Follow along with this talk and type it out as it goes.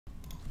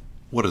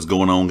What is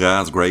going on,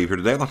 guys? Grave here.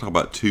 Today I'd like to talk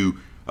about two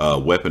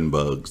weapon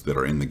bugs that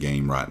are in the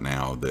game right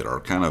now that are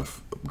kind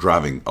of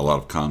driving a lot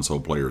of console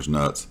players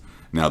nuts.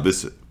 Now,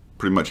 this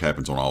pretty much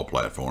happens on all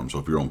platforms, so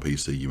if you're on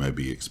PC, you may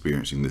be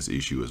experiencing this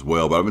issue as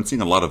well. But I've been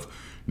seeing a lot of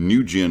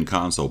new-gen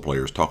console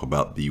players talk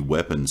about the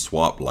weapon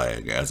swap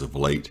lag as of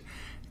late,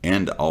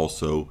 and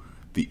also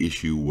the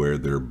issue where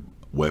their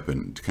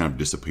weapon kind of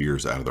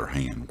disappears out of their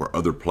hand, where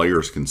other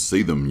players can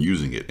see them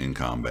using it in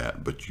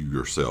combat, but you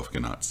yourself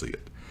cannot see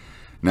it.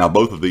 Now,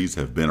 both of these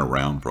have been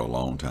around for a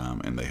long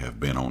time, and they have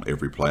been on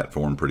every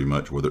platform pretty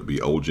much, whether it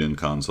be old-gen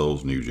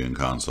consoles, new-gen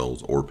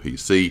consoles, or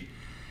PC.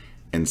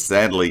 And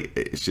sadly,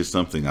 it's just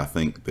something I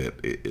think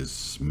that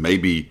is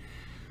maybe,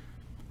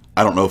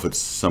 I don't know if it's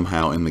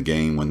somehow in the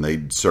game when they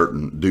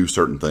do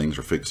certain things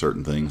or fix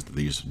certain things that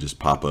these just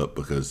pop up,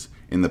 because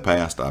in the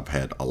past I've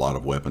had a lot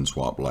of weapon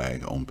swap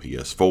lag on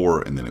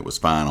PS4, and then it was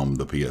fine on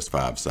the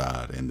PS5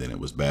 side, and then it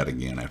was bad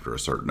again after a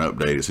certain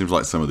update. It seems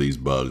like some of these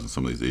bugs and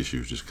some of these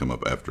issues just come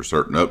up after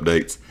certain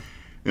updates,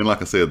 and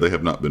like I said, they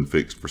have not been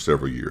fixed for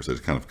several years. They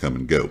just kind of come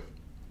and go.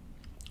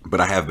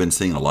 But I have been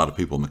seeing a lot of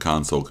people in the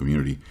console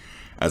community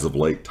as of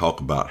late talk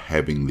about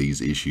having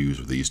these issues,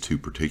 or these two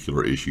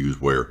particular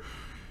issues, where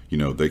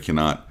they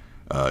cannot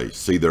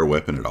see their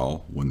weapon at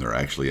all when they're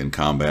actually in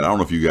combat. I don't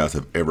know if you guys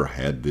have ever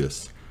had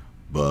this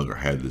bug or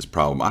had this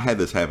problem. I had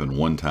this happen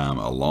one time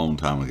a long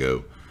time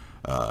ago.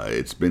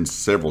 It's been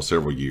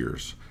several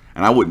years,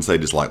 and I wouldn't say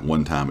just like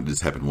one time, it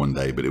just happened one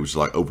day, but it was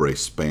like over a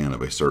span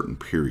of a certain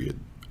period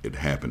it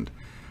happened.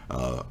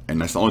 And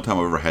that's the only time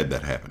I've ever had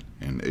that happen.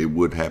 And it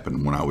would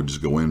happen when I would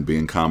just go in, be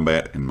in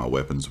combat, and my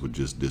weapons would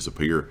just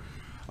disappear.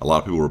 A lot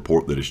of people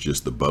report that it's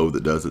just the bow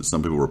that does it.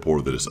 Some people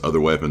report that it's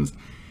other weapons.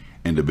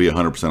 And to be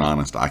 100%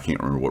 honest, I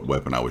can't remember what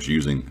weapon I was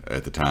using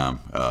at the time,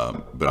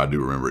 but I do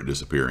remember it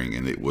disappearing.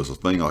 And it was a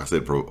thing, like I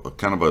said, for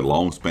kind of a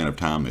long span of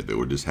time that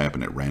would just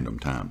happen at random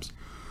times.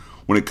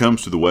 When it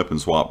comes to the weapon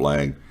swap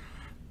lag,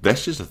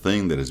 that's just a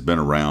thing that has been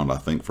around, I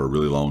think, for a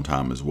really long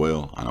time as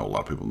well. I know a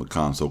lot of people in the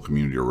console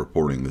community are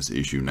reporting this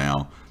issue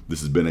now.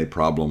 This has been a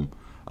problem,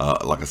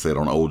 like I said,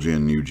 on old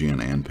gen, new gen,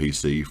 and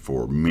PC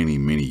for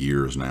many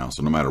years now.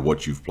 So no matter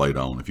what you've played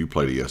on, if you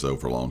played ESO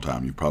for a long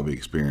time, you've probably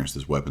experienced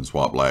this weapon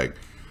swap lag.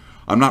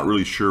 I'm not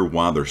really sure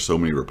why there's so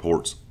many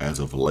reports as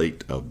of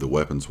late of the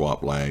weapon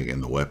swap lag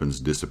and the weapons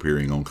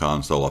disappearing on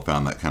console. I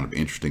found that kind of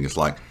interesting. It's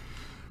like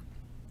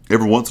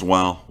every once in a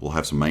while we'll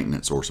have some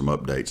maintenance or some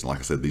updates, and like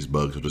I said, these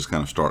bugs will just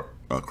kind of start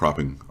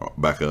cropping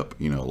back up.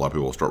 A lot of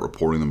people will start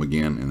reporting them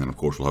again, and then of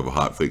course we'll have a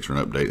hot fix or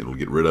an update that will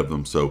get rid of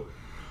them. So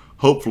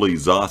hopefully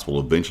ZOS will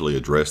eventually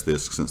address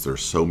this, since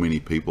there's so many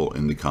people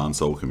in the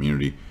console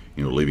community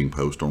leaving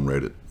posts on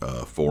Reddit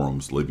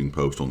forums, leaving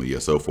posts on the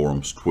ESO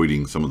forums,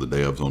 tweeting some of the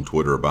devs on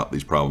Twitter about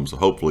these problems. So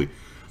hopefully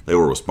they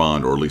will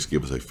respond, or at least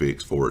give us a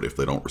fix for it if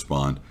they don't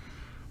respond.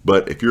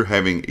 But if you're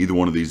having either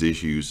one of these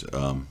issues,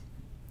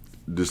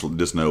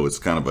 just know it's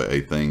kind of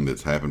a thing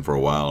that's happened for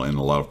a while, and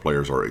a lot of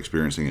players are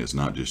experiencing it. It's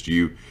not just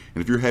you.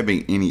 And if you're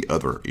having any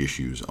other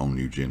issues on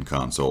new gen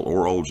console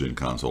or old gen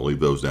console,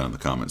 leave those down in the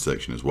comment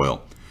section as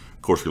well.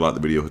 Of course, if you like the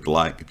video, hit the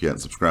like. If you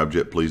haven't subscribed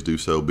yet, please do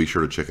so. Be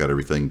sure to check out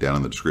everything down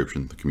in the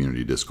description, the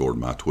community Discord,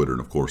 my Twitter,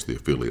 and of course the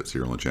affiliates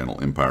here on the channel,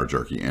 Empire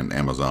Jerky and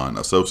Amazon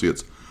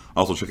Associates.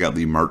 Also check out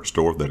the merch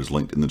store that is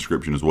linked in the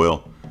description as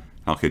well.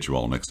 I'll catch you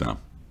all next time.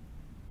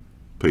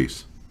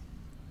 Peace.